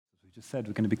just said,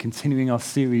 we're going to be continuing our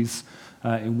series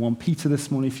in 1 Peter this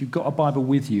morning. If you've got a Bible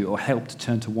with you, or help to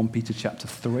turn to 1 Peter chapter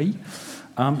 3.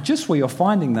 Just where you're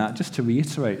finding that, just to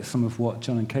reiterate some of what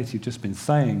John and Katie have just been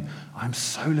saying, I'm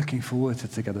so looking forward to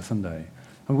Together Sunday.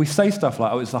 And we say stuff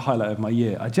like, oh, it's the highlight of my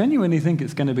year. I genuinely think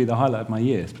it's going to be the highlight of my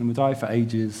year. It's been with I for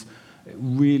ages,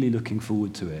 really looking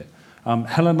forward to it.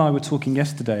 Helen and I were talking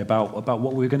yesterday about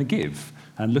what we were going to give,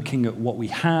 and looking at what we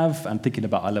have and thinking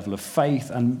about our level of faith,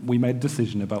 and we made a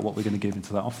decision about what we're going to give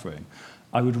into that offering.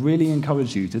 I would really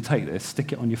encourage you to take this,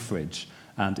 stick it on your fridge,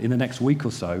 and in the next week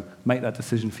or so, make that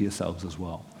decision for yourselves as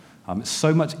well. It's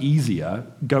so much easier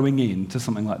going into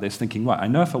something like this thinking, right, I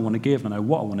know if I want to give, I know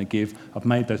what I want to give, I've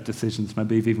made those decisions,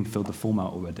 maybe I've even filled the form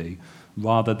out already,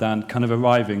 rather than kind of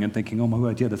arriving and thinking, oh my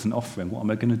word, yeah, there's an offering, what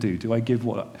am I going to do? Do I give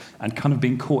what? And kind of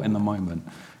being caught in the moment.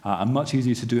 And much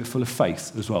easier to do it full of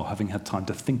faith as well, having had time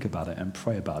to think about it and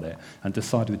pray about it and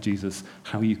decide with Jesus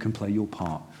how you can play your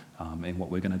part in what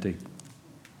we're going to do.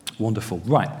 Wonderful.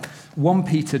 Right, 1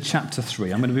 Peter chapter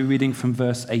 3. I'm going to be reading from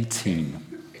verse 18.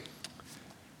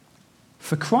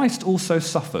 For Christ also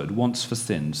suffered once for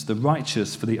sins, the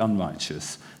righteous for the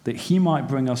unrighteous, that he might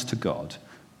bring us to God,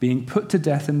 being put to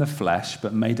death in the flesh,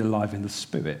 but made alive in the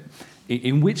spirit,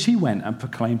 in which he went and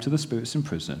proclaimed to the spirits in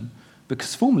prison,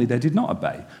 because formerly they did not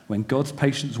obey, when God's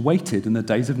patience waited in the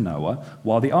days of Noah,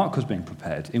 while the ark was being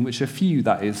prepared, in which a few,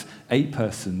 that is, 8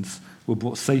 persons, were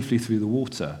brought safely through the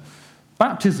water.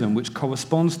 Baptism, which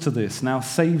corresponds to this, now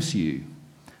saves you,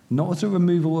 not as a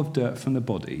removal of dirt from the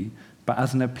body, but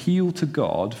as an appeal to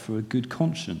God for a good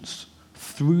conscience,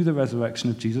 through the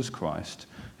resurrection of Jesus Christ,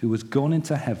 who has gone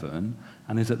into heaven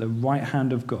and is at the right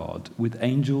hand of God, with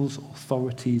angels,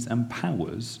 authorities, and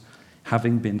powers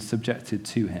having been subjected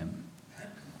to him.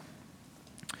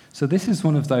 So this is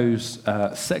one of those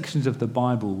sections of the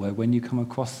Bible where when you come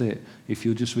across it, if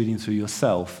you're just reading through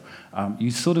yourself, you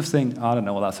sort of think, I don't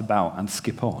know what that's about, and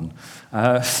skip on.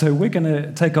 So we're going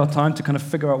to take our time to kind of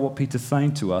figure out what Peter's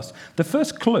saying to us. The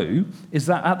first clue is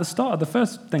that at the start of the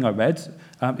first thing I read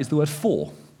is the word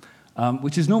for,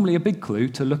 which is normally a big clue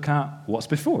to look at what's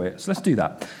before it. So let's do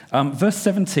that. Verse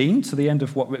 17, to the end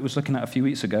of what Rick was looking at a few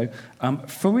weeks ago,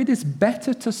 for it is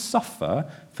better to suffer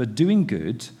for doing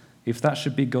good, if that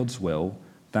should be God's will,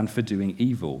 than for doing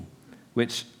evil,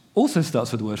 which also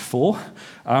starts with the word for,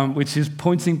 which is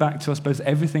pointing back to, I suppose,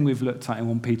 everything we've looked at in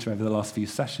 1 Peter over the last few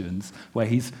sessions, where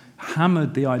he's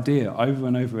hammered the idea over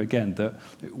and over again that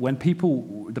when the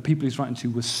people he's writing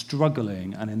to were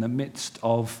struggling and in the midst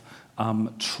of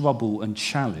trouble and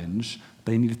challenge,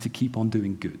 they needed to keep on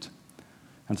doing good.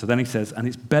 And so then he says, and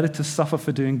it's better to suffer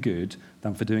for doing good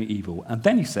than for doing evil. And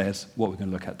then he says what we're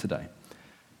going to look at today.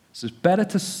 So it's better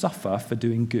to suffer for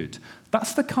doing good.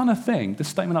 That's the kind of thing, this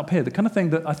statement up here, the kind of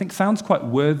thing that I think sounds quite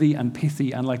worthy and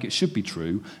pithy and like it should be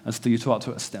true, until you start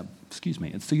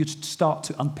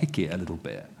to unpick it a little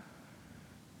bit.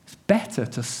 It's better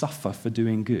to suffer for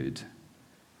doing good.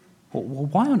 Well,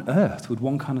 why on earth would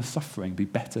one kind of suffering be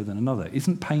better than another?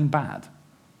 Isn't pain bad?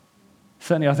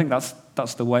 Certainly, I think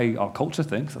that's the way our culture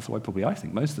thinks. That's the way probably I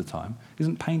think most of the time.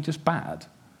 Isn't pain just bad?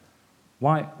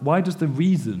 Why does the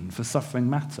reason for suffering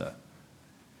matter?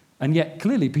 And yet,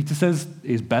 clearly, Peter says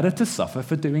it's better to suffer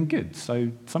for doing good.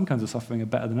 So some kinds of suffering are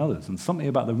better than others, and something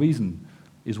about the reason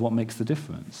is what makes the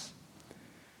difference.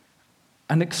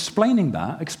 And explaining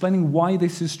why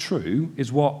this is true,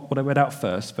 is what I read out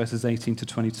first, verses 18 to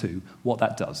 22, what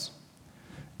that does.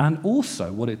 And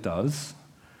also what it does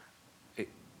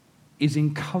is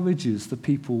encourages the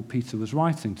people Peter was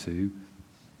writing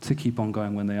to keep on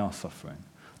going when they are suffering.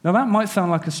 Now, that might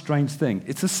sound like a strange thing.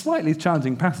 It's a slightly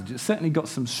challenging passage. It's certainly got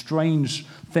some strange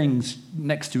things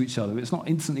next to each other. It's not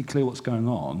instantly clear what's going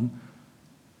on.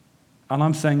 And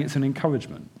I'm saying it's an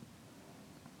encouragement.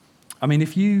 I mean,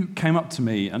 if you came up to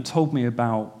me and told me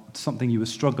about something you were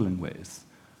struggling with,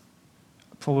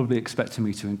 probably expecting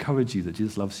me to encourage you that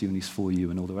Jesus loves you and he's for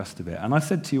you and all the rest of it. And I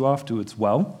said to you afterwards,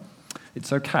 well,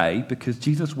 it's okay, because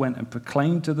Jesus went and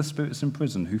proclaimed to the spirits in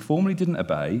prison who formerly didn't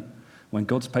obey, when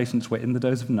God's patience waited in the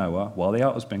days of Noah, while the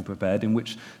ark was being prepared, in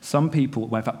which some people,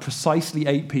 well, in fact, precisely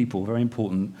 8 people, very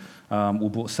important, were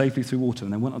brought safely through water,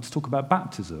 and then went on to talk about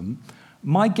baptism.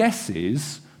 My guess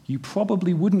is you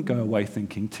probably wouldn't go away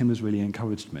thinking, Tim has really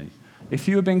encouraged me. If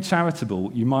you were being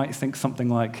charitable, you might think something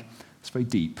like, it's very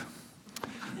deep,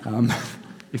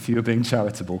 if you were being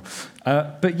charitable.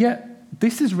 But yet,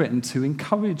 this is written to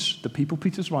encourage the people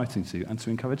Peter's writing to and to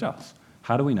encourage us.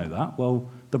 How do we know that? Well,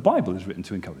 the Bible is written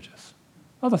to encourage us.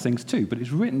 Other things too, but it's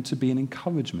written to be an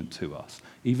encouragement to us,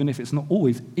 even if it's not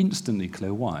always instantly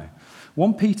clear why.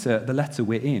 1 Peter, the letter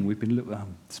we're in, we've been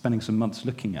spending some months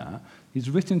looking at, is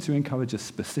written to encourage a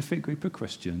specific group of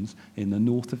Christians in the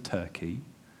north of Turkey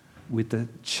with the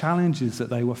challenges that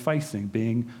they were facing,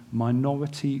 being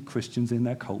minority Christians in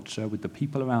their culture, with the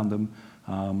people around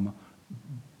them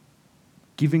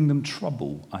giving them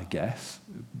trouble, I guess,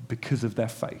 because of their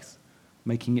faith,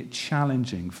 making it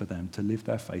challenging for them to live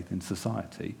their faith in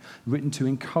society, written to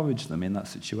encourage them in that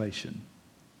situation.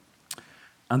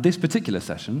 And this particular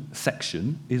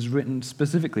section is written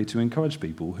specifically to encourage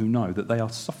people who know that they are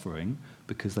suffering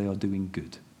because they are doing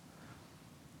good.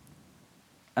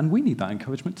 And we need that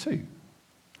encouragement too.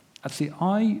 Actually,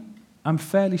 I am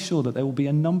fairly sure that there will be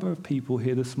a number of people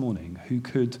here this morning who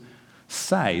could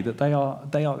say that they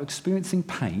are experiencing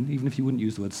pain, even if you wouldn't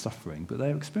use the word suffering, but they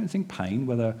are experiencing pain,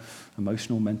 whether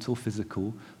emotional, mental,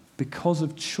 physical, because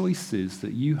of choices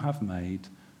that you have made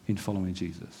in following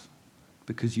Jesus.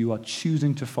 Because you are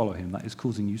choosing to follow him, that is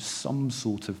causing you some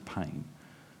sort of pain.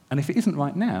 And if it isn't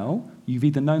right now, you've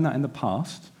either known that in the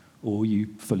past or you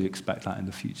fully expect that in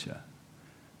the future.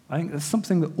 I think there's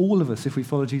something that all of us, if we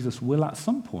follow Jesus, will at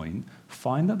some point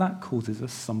find that causes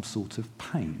us some sort of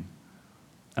pain.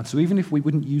 And so even if we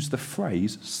wouldn't use the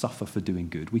phrase suffer for doing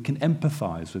good, we can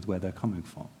empathize with where they're coming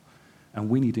from. And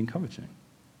we need encouraging.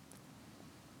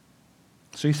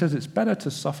 So he says it's better to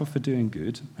suffer for doing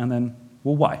good, and then,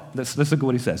 well, why? Let's look at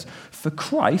what he says. For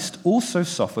Christ also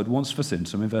suffered once for sin,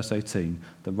 so in verse 18,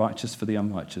 the righteous for the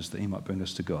unrighteous, that he might bring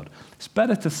us to God. It's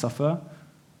better to suffer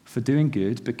for doing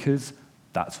good because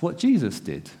that's what Jesus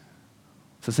did.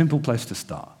 It's a simple place to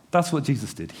start. That's what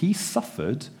Jesus did. He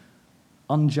suffered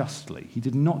unjustly. He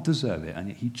did not deserve it, and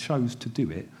yet he chose to do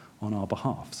it on our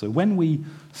behalf. So when we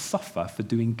suffer for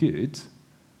doing good,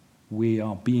 we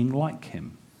are being like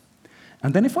him.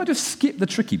 And then if I just skip the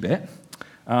tricky bit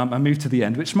and move to the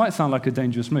end, which might sound like a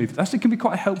dangerous move, actually can be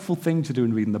quite a helpful thing to do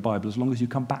in reading the Bible as long as you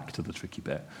come back to the tricky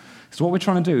bit. So what we're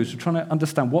trying to do is we're trying to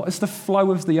understand what is the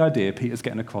flow of the idea Peter's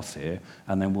getting across here,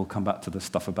 and then we'll come back to the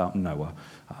stuff about Noah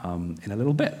in a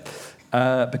little bit,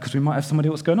 because we might have some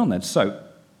idea what's going on there. So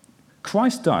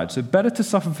Christ died, so better to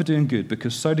suffer for doing good,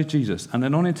 because so did Jesus. And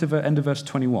then on into the end of verse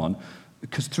 21,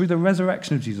 because through the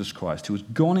resurrection of Jesus Christ, who has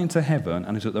gone into heaven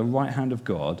and is at the right hand of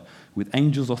God, with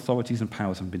angels, authorities, and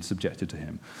powers have been subjected to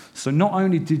him. So not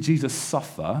only did Jesus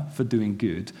suffer for doing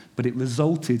good, but it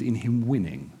resulted in him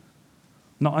winning.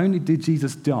 Not only did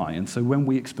Jesus die, and so when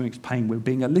we experience pain, we're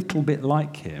being a little bit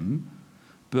like him,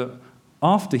 but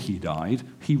after he died,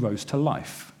 he rose to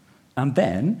life. And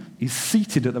then is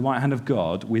seated at the right hand of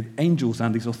God with angels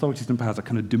and these authorities and powers, are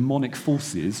kind of demonic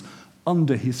forces,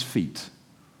 under his feet.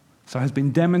 So it has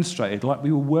been demonstrated, like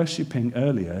we were worshipping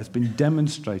earlier, has been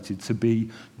demonstrated to be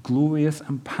glorious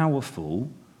and powerful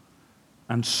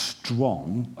and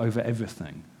strong over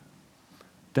everything.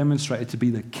 Demonstrated to be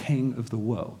the king of the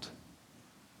world.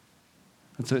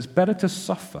 And so it's better to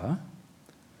suffer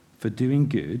for doing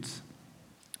good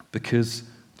because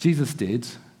Jesus did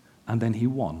and then he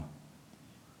won.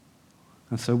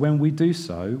 And so when we do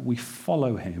so, we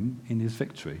follow him in his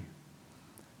victory.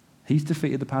 He's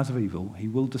defeated the powers of evil. He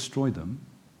will destroy them.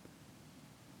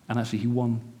 And actually, he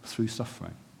won through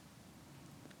suffering.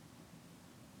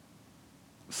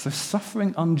 So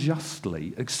suffering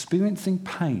unjustly, experiencing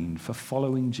pain for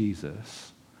following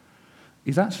Jesus,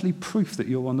 is actually proof that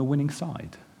you're on the winning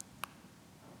side.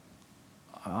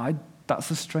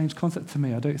 That's a strange concept to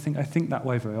me. I think that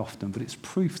way very often, but it's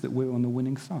proof that we're on the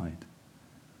winning side.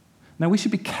 Now, we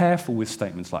should be careful with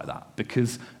statements like that,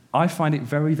 because I find it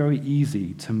very, very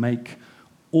easy to make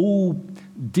all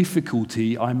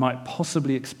difficulty I might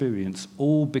possibly experience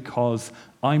all because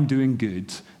I'm doing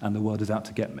good and the world is out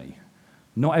to get me.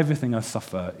 Not everything I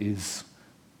suffer is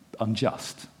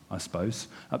unjust, I suppose.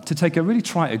 To take a really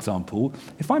trite example,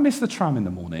 if I miss the tram in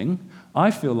the morning, I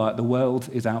feel like the world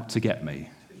is out to get me.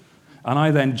 And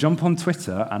I then jump on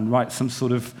Twitter and write some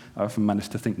sort of, I often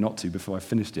managed to think not to before I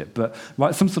finished it, but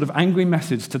write some sort of angry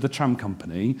message to the tram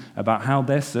company about how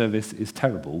their service is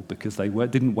terrible because they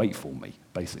didn't wait for me,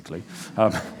 basically.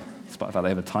 Despite the fact they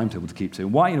have a timetable to keep to.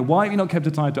 Why have you not kept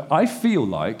a timetable? I feel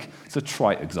like, it's a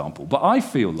trite example, but I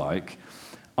feel like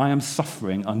I am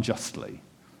suffering unjustly.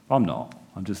 I'm not.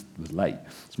 I'm just was late.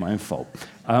 It's my own fault.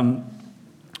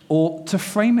 Or to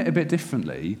frame it a bit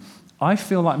differently, I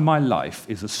feel like my life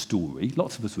is a story,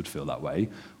 lots of us would feel that way,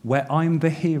 where I'm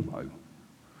the hero.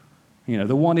 You know,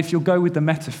 the one, if you'll go with the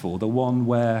metaphor, the one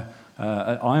where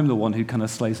I'm the one who kind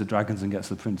of slays the dragons and gets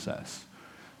the princess.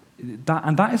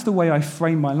 That is the way I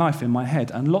frame my life in my head,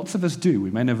 and lots of us do.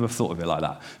 We may never have thought of it like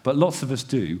that, but lots of us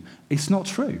do. It's not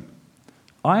true.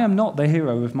 I am not the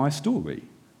hero of my story.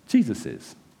 Jesus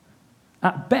is.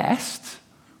 At best,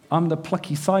 I'm the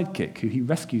plucky sidekick who he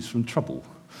rescues from trouble.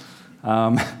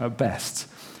 At best.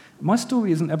 My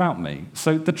story isn't about me.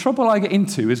 So the trouble I get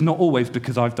into is not always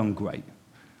because I've done great.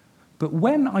 But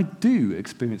when I do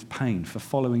experience pain for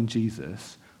following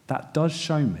Jesus, that does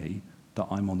show me that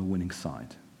I'm on the winning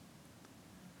side.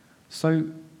 So,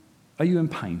 are you in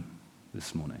pain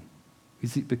this morning?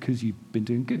 Is it because you've been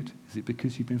doing good? Is it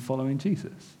because you've been following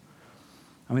Jesus?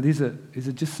 I mean, these are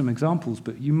just some examples,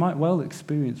 but you might well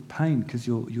experience pain because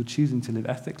you're choosing to live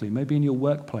ethically. Maybe in your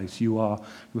workplace you are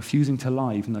refusing to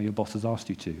lie even though your boss has asked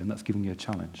you to, and that's giving you a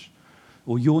challenge.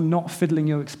 Or you're not fiddling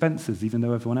your expenses even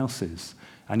though everyone else is,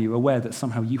 and you're aware that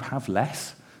somehow you have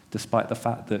less despite the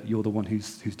fact that you're the one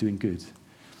who's doing good.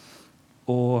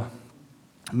 Or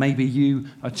maybe you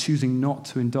are choosing not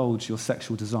to indulge your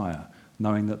sexual desire,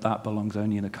 knowing that that belongs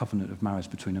only in a covenant of marriage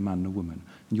between a man and a woman.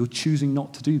 And you're choosing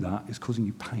not to do that is causing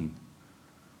you pain.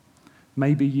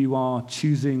 Maybe you are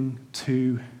choosing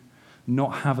to not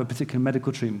have a particular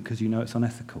medical treatment because you know it's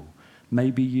unethical.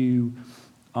 Maybe you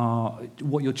are,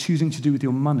 what you're choosing to do with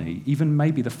your money, even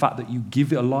maybe the fact that you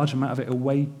give a large amount of it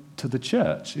away to the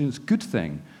church, it's a good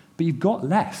thing, but you've got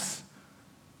less.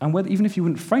 And even if you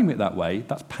wouldn't frame it that way,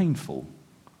 that's painful.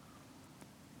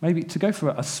 Maybe to go for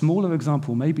a smaller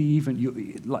example, maybe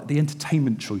even like the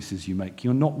entertainment choices you make.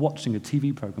 You're not watching a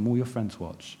TV program all your friends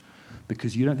watch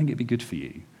because you don't think it'd be good for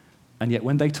you. And yet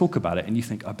when they talk about it and you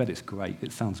think, I bet it's great,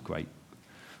 it sounds great,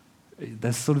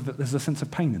 there's a sense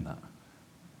of pain in that.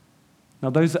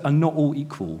 Now those are not all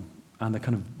equal, and they're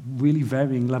kind of really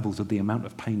varying levels of the amount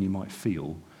of pain you might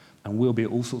feel, and we'll be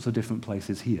at all sorts of different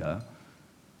places here.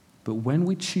 But when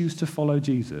we choose to follow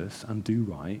Jesus and do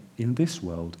right, in this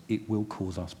world, it will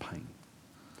cause us pain.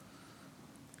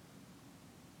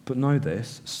 But know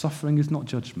this, suffering is not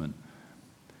judgment.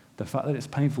 The fact that it's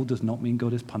painful does not mean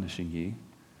God is punishing you.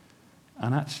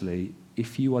 And actually,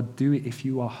 if you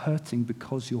are hurting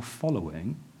because you're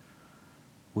following,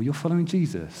 well, you're following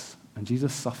Jesus. And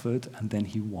Jesus suffered, and then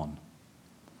he won.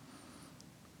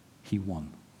 He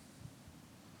won.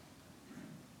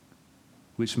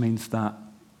 Which means that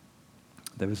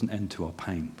there is an end to our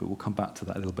pain, but we'll come back to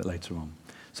that a little bit later on.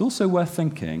 It's also worth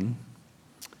thinking,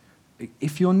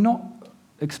 if you're not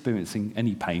experiencing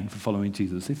any pain for following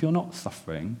Jesus, if you're not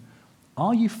suffering,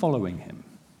 are you following him?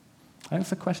 I think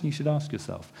that's a question you should ask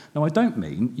yourself. Now, I don't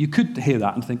mean, you could hear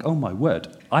that and think, oh my word,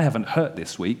 I haven't hurt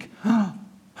this week. Have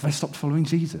I stopped following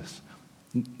Jesus?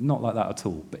 Not like that at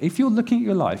all. But if you're looking at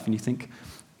your life and you think,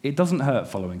 it doesn't hurt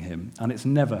following him, and it's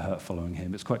never hurt following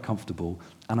him. It's quite comfortable,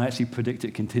 and I actually predict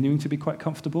it continuing to be quite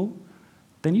comfortable,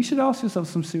 then you should ask yourself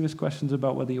some serious questions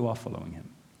about whether you are following him.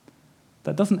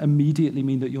 That doesn't immediately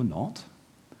mean that you're not,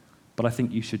 but I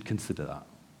think you should consider that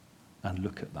and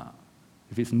look at that.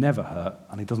 If it's never hurt,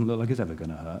 and it doesn't look like it's ever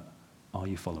going to hurt, are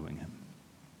you following him?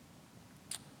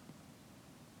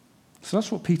 So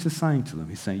that's what Peter's saying to them.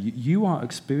 He's saying, you are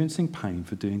experiencing pain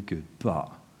for doing good,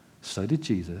 but so did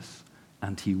Jesus,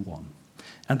 and he won.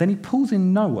 And then he pulls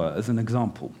in Noah as an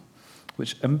example,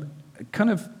 which kind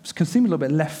of can seem a little bit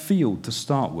left field to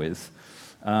start with.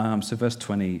 So verse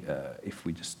 20,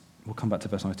 we'll come back to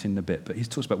verse 19 in a bit, but he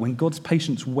talks about when God's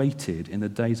patience waited in the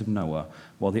days of Noah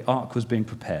while the ark was being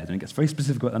prepared, and it gets very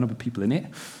specific about the number of people in it.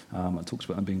 It talks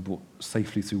about them being brought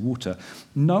safely through water.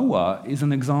 Noah is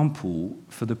an example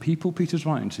for the people Peter's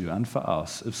writing to and for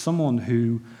us of someone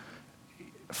who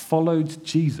followed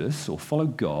Jesus or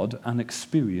followed God and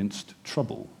experienced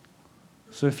trouble.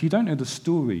 So if you don't know the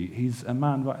story, he's a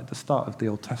man right at the start of the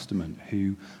Old Testament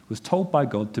who was told by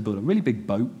God to build a really big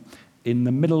boat in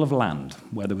the middle of land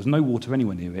where there was no water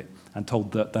anywhere near it, and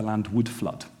told that the land would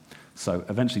flood. So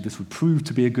eventually this would prove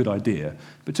to be a good idea,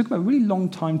 but it took him a really long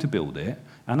time to build it,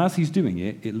 and as he's doing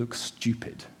it, it looks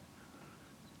stupid.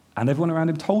 And everyone around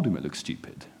him told him it looked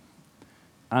stupid.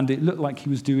 And it looked like he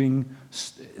was doing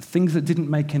things that didn't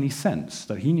make any sense.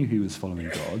 Though he knew he was following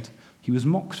God, he was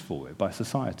mocked for it by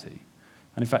society.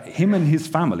 And in fact, him and his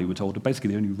family were told are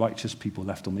basically the only righteous people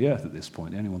left on the earth at this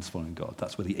point, the only ones following God.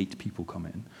 That's where the 8 people come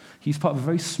in. He's part of a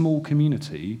very small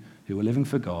community who are living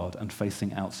for God and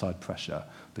facing outside pressure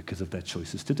because of their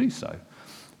choices to do so,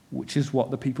 which is what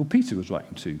the people Peter was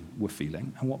writing to were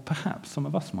feeling, and what perhaps some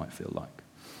of us might feel like.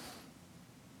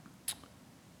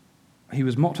 He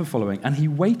was mocked for following, and he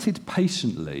waited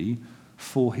patiently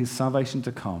for his salvation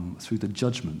to come through the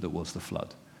judgment that was the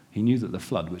flood. He knew that the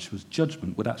flood, which was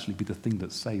judgment, would actually be the thing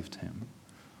that saved him.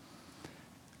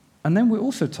 And then we're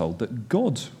also told that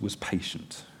God was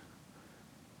patient.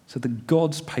 So that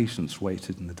God's patience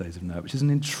waited in the days of Noah, which is an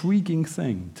intriguing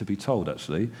thing to be told,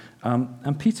 actually.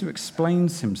 And Peter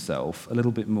explains himself a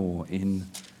little bit more in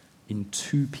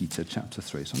 2 Peter chapter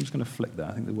 3. So I'm just going to flick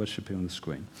that. I think the word should be on the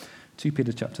screen. 2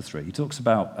 Peter chapter 3. He talks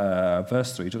about,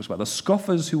 verse 3, he talks about the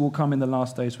scoffers who will come in the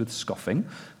last days with scoffing,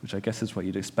 which I guess is what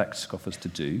you'd expect scoffers to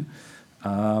do.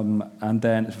 And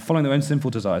then, following their own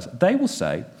sinful desires, they will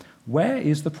say, where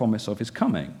is the promise of his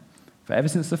coming? For ever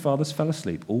since the fathers fell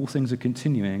asleep, all things are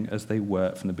continuing as they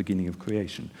were from the beginning of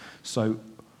creation. So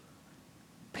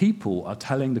people are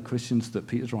telling the Christians that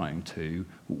Peter's writing to,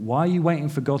 why are you waiting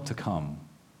for God to come?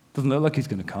 Doesn't look like he's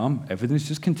going to come. Everything's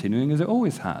just continuing as it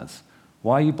always has.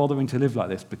 Why are you bothering to live like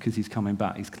this? Because he's coming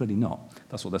back. He's clearly not.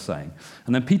 That's what they're saying.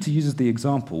 And then Peter uses the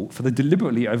example, for they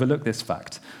deliberately overlook this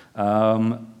fact,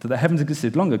 that the heavens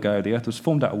existed long ago, the earth was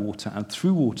formed out of water and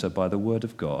through water by the word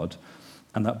of God,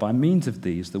 and that by means of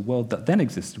these, the world that then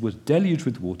existed was deluged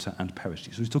with water and perished.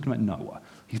 So he's talking about Noah.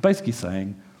 He's basically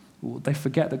saying, well, they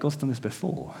forget that God's done this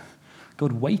before.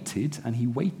 God waited, and he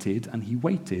waited, and he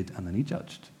waited, and then he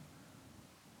judged.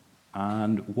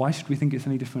 And why should we think it's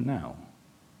any different now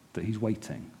that he's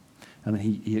waiting? And then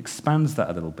he expands that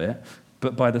a little bit.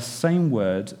 But by the same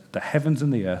word, the heavens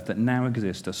and the earth that now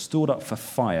exist are stored up for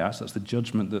fire, so that's the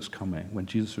judgment that's coming when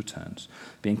Jesus returns,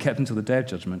 being kept until the day of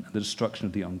judgment and the destruction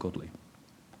of the ungodly.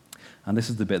 And this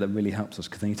is the bit that really helps us,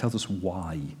 because then he tells us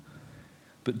why.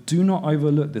 But do not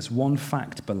overlook this one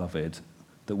fact, beloved,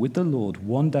 that with the Lord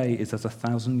 1 day is as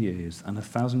 1,000 years, and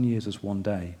 1,000 years as 1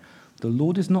 day. The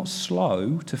Lord is not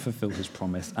slow to fulfill his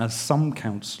promise, as some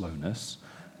count slowness,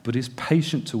 but is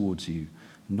patient towards you,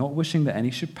 not wishing that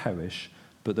any should perish,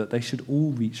 but that they should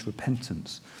all reach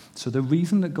repentance. So the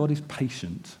reason that God is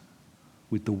patient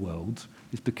with the world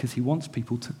is because he wants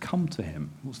people to come to him.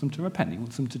 He wants them to repent. He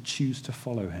wants them to choose to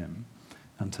follow him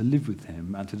and to live with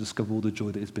him and to discover all the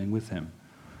joy that is being with him.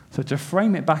 So to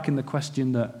frame it back in the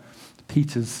question that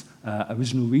Peter's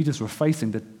original readers were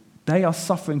facing, that they are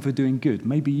suffering for doing good.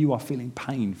 Maybe you are feeling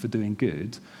pain for doing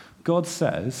good. God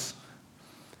says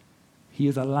he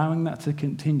is allowing that to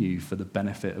continue for the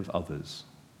benefit of others.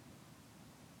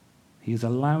 He is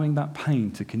allowing that pain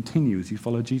to continue as you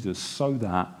follow Jesus so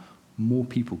that more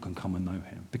people can come and know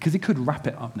him. Because he could wrap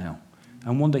it up now.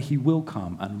 And one day he will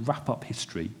come and wrap up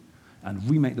history and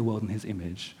remake the world in his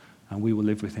image, and we will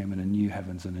live with him in a new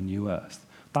heavens and a new earth.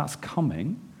 That's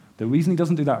coming. The reason he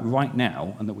doesn't do that right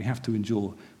now, and that we have to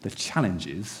endure the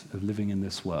challenges of living in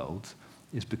this world,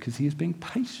 is because he is being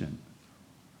patient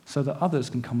so that others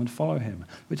can come and follow him.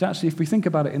 Which actually, if we think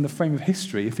about it in the frame of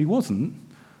history, if he wasn't,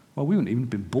 well, we wouldn't even have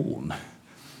been born,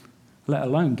 let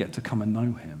alone get to come and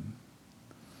know him.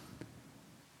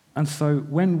 And so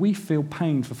when we feel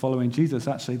pain for following Jesus,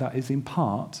 actually that is in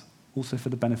part also for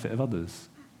the benefit of others,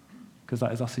 because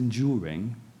that is us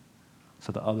enduring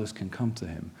so that others can come to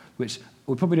him, which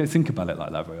we probably don't think about it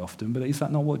like that very often, but is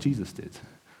that not what Jesus did?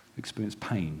 Experience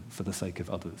pain for the sake of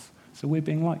others. So we're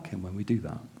being like him when we do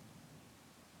that.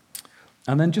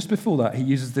 And then just before that, he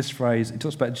uses this phrase, he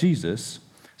talks about Jesus,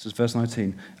 this is verse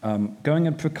 19, going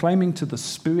and proclaiming to the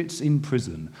spirits in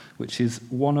prison, which is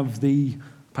one of the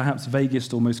perhaps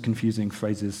vaguest or most confusing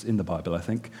phrases in the Bible, I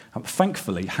think.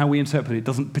 Thankfully, how we interpret it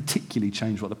doesn't particularly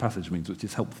change what the passage means, which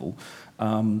is helpful.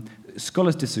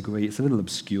 Scholars disagree. It's a little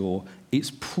obscure.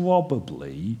 It's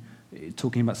probably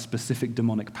talking about specific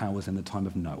demonic powers in the time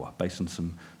of Noah, based on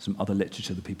some other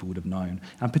literature that people would have known.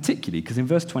 And particularly, because in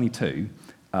verse 22,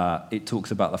 it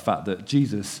talks about the fact that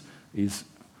Jesus is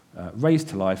raised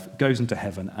to life, goes into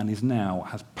heaven, and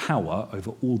has power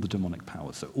over all the demonic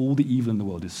powers. So all the evil in the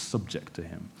world is subject to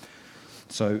him.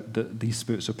 So these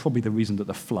spirits are probably the reason that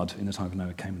the flood in the time of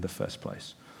Noah came in the first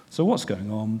place. So what's going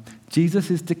on?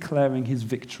 Jesus is declaring his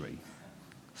victory.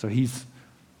 So he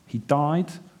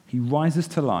died, he rises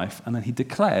to life, and then he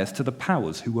declares to the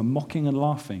powers who were mocking and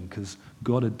laughing because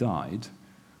God had died,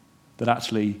 that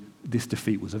actually this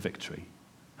defeat was a victory.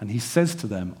 And he says to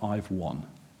them, I've won.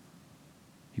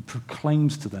 He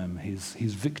proclaims to them his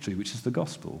victory, which is the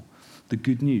gospel, the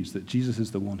good news that Jesus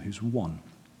is the one who's won.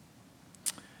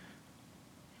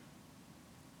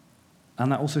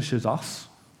 And that also shows us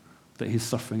that his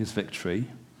suffering is victory.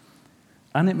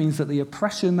 And it means that the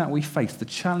oppression that we face, the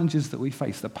challenges that we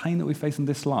face, the pain that we face in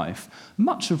this life,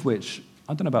 much of which,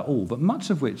 I don't know about all, but much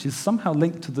of which is somehow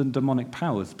linked to the demonic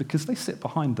powers because they sit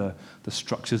behind the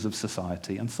structures of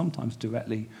society and sometimes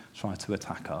directly try to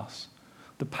attack us.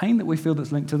 The pain that we feel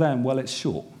that's linked to them, well, it's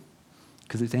short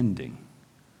because it's ending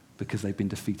because they've been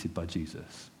defeated by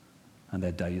Jesus and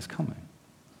their day is coming.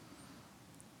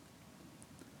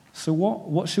 So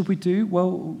what should we do?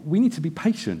 Well, we need to be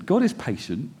patient. God is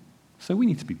patient, so we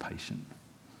need to be patient.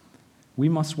 We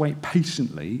must wait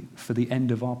patiently for the end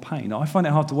of our pain. Now, I find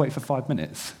it hard to wait for 5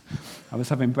 minutes. I was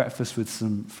having breakfast with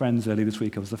some friends earlier this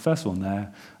week. I was the first one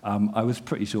there. I was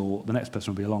pretty sure the next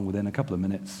person would be along within a couple of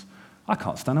minutes. I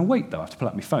can't stand and wait, though. I have to pull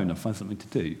out my phone and find something to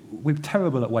do. We're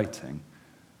terrible at waiting.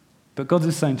 But God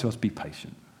is saying to us, be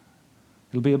patient.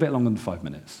 It'll be a bit longer than 5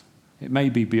 minutes. It may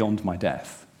be beyond my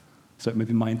death. So it may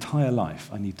be my entire life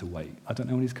I need to wait. I don't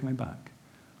know when he's coming back.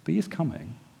 But he is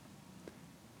coming.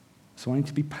 So I need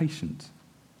to be patient.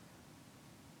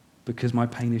 Because my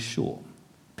pain is short.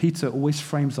 Peter always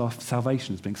frames our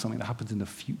salvation as being something that happens in the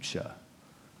future.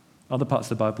 Other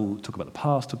parts of the Bible talk about the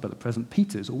past, talk about the present.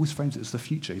 Peter always frames it as the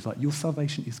future. He's like, your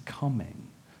salvation is coming.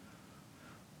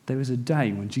 There is a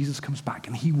day when Jesus comes back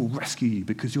and he will rescue you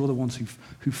because you're the ones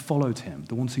who've followed him,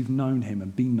 the ones who've known him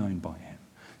and been known by him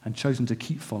and chosen to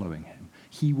keep following him.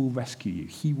 He will rescue you.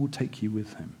 He will take you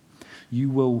with him. You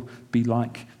will be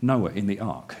like Noah in the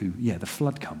ark who, the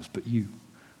flood comes, but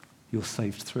you're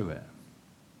saved through it.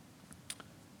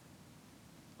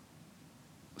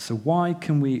 So why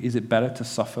is it better to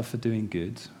suffer for doing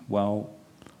good? Well,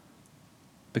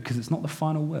 because it's not the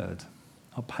final word.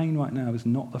 Our pain right now is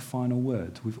not the final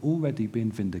word. We've already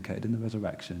been vindicated in the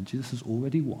resurrection. Jesus has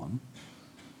already won.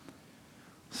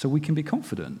 So we can be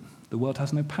confident. The world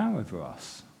has no power over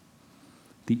us.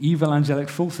 The evil angelic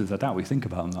forces, I doubt we think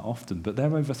about them that often, but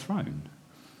they're overthrown.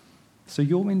 So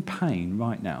you're in pain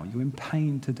right now. You're in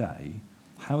pain today.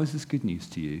 How is this good news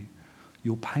to you?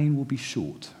 Your pain will be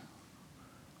short.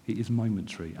 It is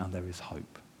momentary, and there is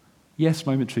hope. Yes,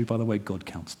 momentary, by the way, God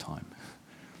counts time.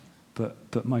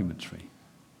 But momentary.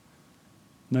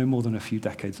 No more than a few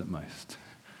decades at most.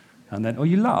 And then,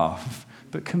 you laugh,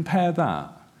 but compare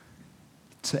that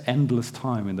to endless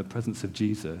time in the presence of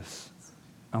Jesus,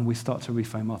 and we start to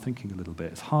reframe our thinking a little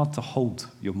bit. It's hard to hold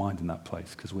your mind in that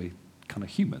place because we're kind of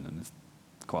human, and it's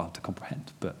quite hard to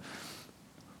comprehend, but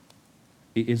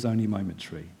it is only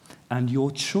momentary. And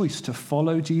your choice to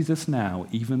follow Jesus now,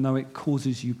 even though it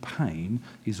causes you pain,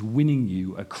 is winning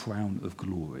you a crown of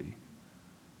glory.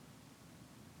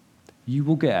 You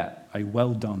will get a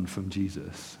well done from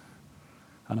Jesus,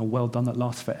 and a well done that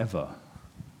lasts forever.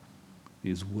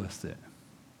 It is worth it.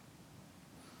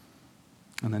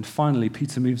 And then finally,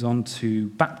 Peter moves on to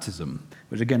baptism,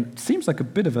 which again seems like a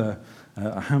bit of a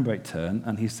handbrake turn,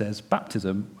 and he says,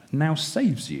 baptism now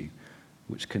saves you,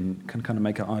 which can kind of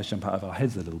make our eyes jump out of our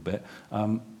heads a little bit.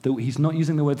 He's not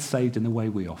using the word saved in the way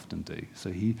we often do.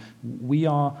 So we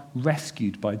are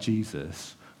rescued by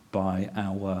Jesus by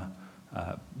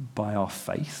our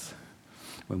faith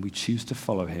when we choose to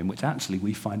follow him, which actually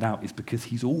we find out is because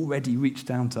he's already reached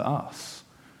down to us.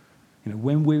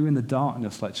 When we're in the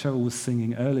darkness, like Cheryl was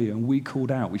singing earlier, and we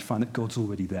called out, we find that God's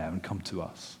already there and come to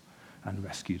us and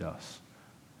rescued us.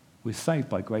 We're saved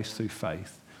by grace through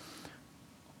faith.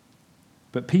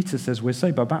 But Peter says we're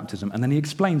saved by baptism, and then he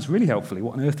explains really helpfully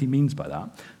what on earth he means by that.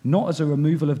 Not as a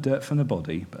removal of dirt from the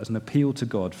body, but as an appeal to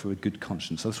God for a good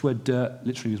conscience. So this word dirt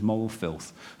literally means moral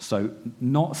filth. So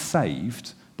not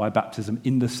saved by baptism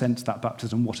in the sense that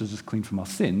baptism washes us clean from our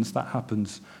sins. That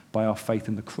happens by our faith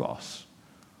in the cross.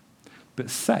 But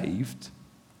saved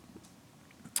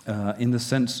in the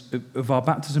sense of our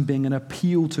baptism being an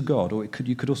appeal to God, or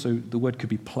you could also, the word could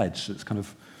be pledge, so it's kind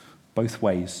of both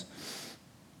ways.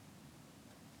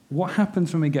 What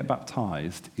happens when we get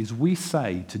baptized is we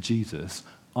say to Jesus,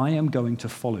 I am going to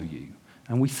follow you.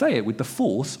 And we say it with the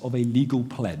force of a legal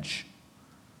pledge.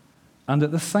 And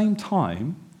at the same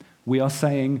time, we are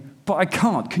saying, but I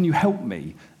can't, can you help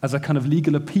me? As a kind of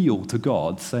legal appeal to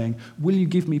God, saying, will you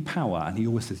give me power? And he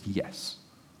always says, yes.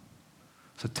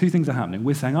 So two things are happening.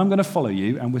 We're saying, I'm going to follow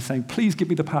you, and we're saying, please give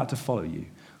me the power to follow you.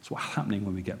 That's what's happening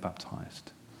when we get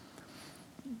baptized.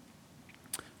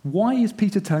 Why is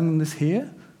Peter telling them this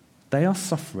here? They are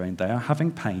suffering, they are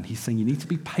having pain. He's saying you need to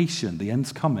be patient, the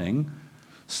end's coming,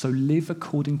 so live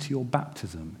according to your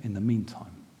baptism in the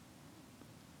meantime.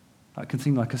 That can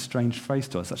seem like a strange phrase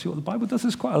to us. Actually, what the Bible does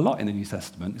is quite a lot in the New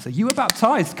Testament. It's like, you were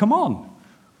baptized, come on,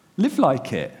 live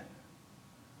like it.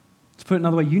 To put it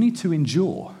another way, you need to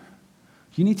endure.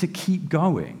 You need to keep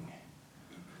going.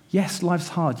 Yes, life's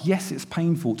hard. Yes, it's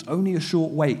painful. It's only a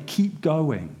short wait. Keep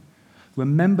going.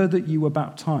 Remember that you were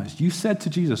baptized. You said to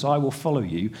Jesus, I will follow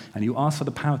you, and you asked for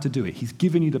the power to do it. He's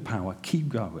given you the power. Keep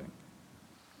going.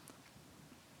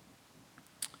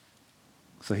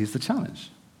 So here's the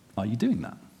challenge. Are you doing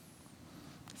that?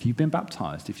 If you've been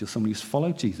baptized, if you're someone who's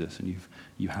followed Jesus, and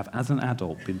you have, as an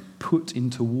adult, been put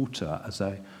into water as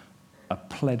a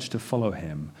pledge to follow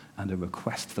him and a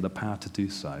request for the power to do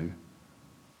so,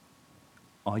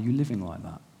 are you living like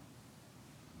that?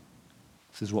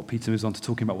 This is what Peter moves on to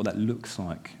talking about what that looks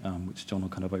like, which John will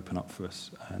kind of open up for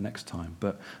us next time.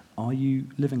 But are you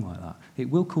living like that? It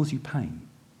will cause you pain.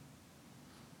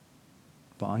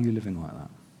 But are you living like that?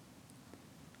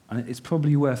 And it's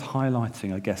probably worth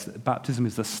highlighting, I guess, that baptism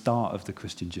is the start of the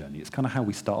Christian journey. It's kind of how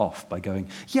we start off by going,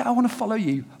 yeah, I want to follow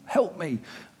you, help me.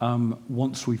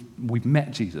 Once we've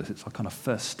met Jesus, it's our kind of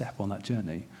first step on that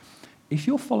journey. If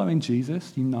you're following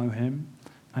Jesus, you know him,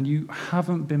 and you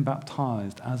haven't been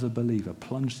baptized as a believer,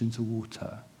 plunged into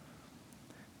water,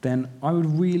 then I would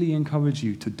really encourage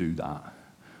you to do that.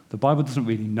 The Bible doesn't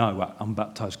really know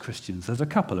unbaptized Christians. There's a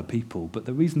couple of people, but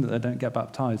the reason that they don't get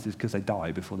baptized is because they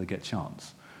die before they get a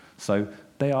chance. So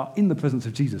they are in the presence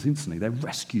of Jesus instantly. They're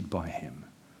rescued by him.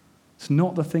 It's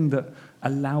not the thing that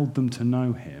allowed them to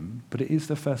know him, but it is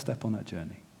the first step on that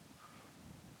journey.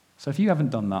 So if you haven't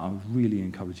done that, I would really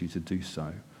encourage you to do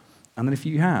so. And then if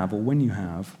you have, or when you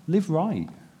have, live right.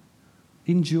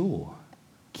 Endure.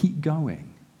 Keep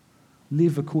going.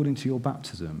 Live according to your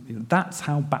baptism. That's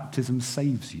how baptism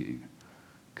saves you.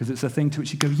 Because it's a thing to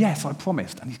which you go, yes, I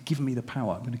promised, and he's given me the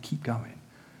power. I'm going to keep going.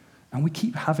 And we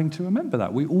keep having to remember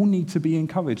that. We all need to be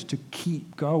encouraged to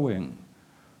keep going.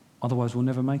 Otherwise, we'll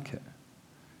never make it.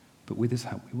 But with his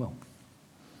help, we will.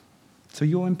 So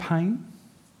you're in pain?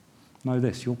 Know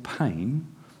this, your pain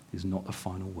is not the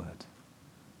final word.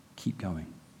 Keep going.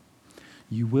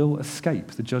 You will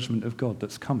escape the judgment of God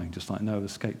that's coming, just like Noah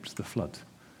escaped the flood.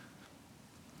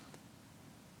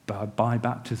 But by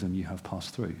baptism, you have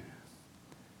passed through.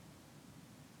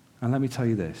 And let me tell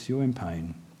you this, you're in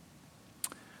pain.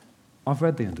 I've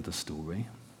read the end of the story.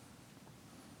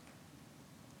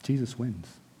 Jesus wins.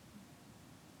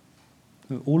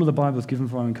 All of the Bible is given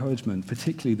for our encouragement,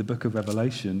 particularly the book of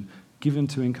Revelation, given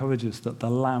to encourage us that the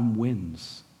Lamb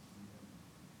wins.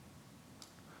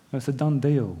 It's a done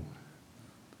deal.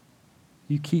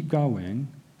 You keep going,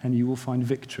 and you will find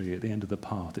victory at the end of the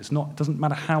path. It doesn't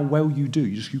matter how well you do.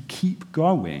 You keep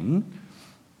going,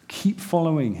 keep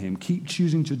following him, keep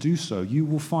choosing to do so. You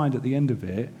will find at the end of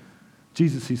it,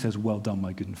 Jesus, he says, well done,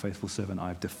 my good and faithful servant. I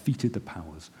have defeated the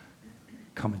powers.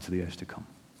 Come into the age to come.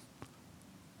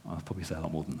 I'll probably say a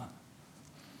lot more than that.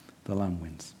 The Lamb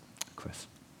wins. Chris.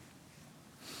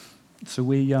 So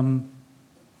we're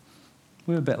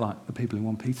a bit like the people in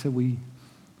 1 Peter. We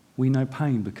know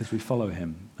pain because we follow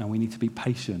him, and we need to be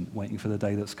patient, waiting for the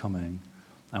day that's coming,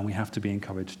 and we have to be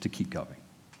encouraged to keep going.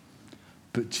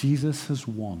 But Jesus has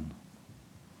won.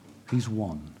 He's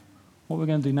won. What we're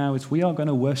going to do now is we are going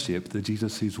to worship the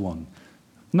Jesus who's won.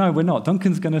 No, we're not.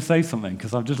 Duncan's going to say something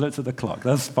because I've just looked at the clock.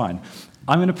 That's fine.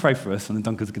 I'm going to pray for us, and then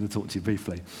Duncan's going to talk to you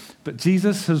briefly. But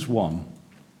Jesus has won.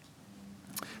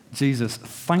 Jesus,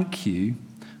 thank you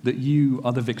that you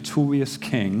are the victorious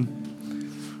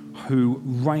King who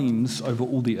reigns over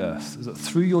all the earth. That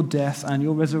through your death and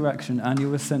your resurrection and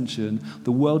your ascension,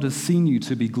 the world has seen you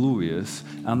to be glorious,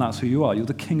 and that's who you are. You're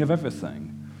the King of everything.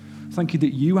 Thank you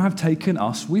that you have taken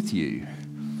us with you.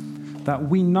 That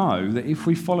we know that if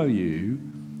we follow you,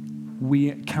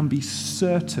 we can be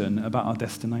certain about our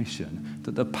destination.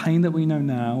 That the pain that we know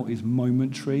now is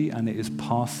momentary and it is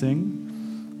passing,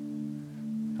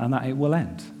 and that it will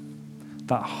end.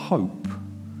 That hope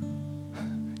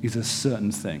is a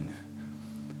certain thing.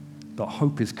 That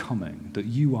hope is coming, that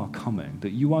you are coming,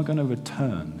 that you are going to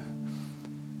return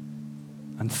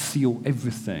and seal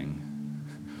everything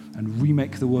and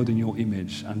remake the world in your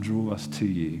image and draw us to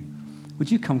you.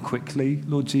 Would you come quickly,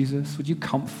 Lord Jesus? Would you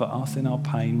comfort us in our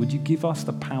pain? Would you give us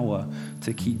the power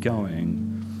to keep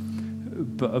going?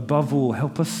 But above all,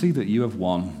 help us see that you have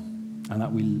won and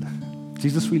that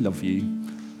Jesus, we love you.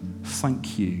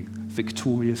 Thank you,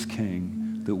 victorious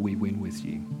King, that we win with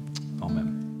you.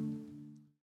 Amen.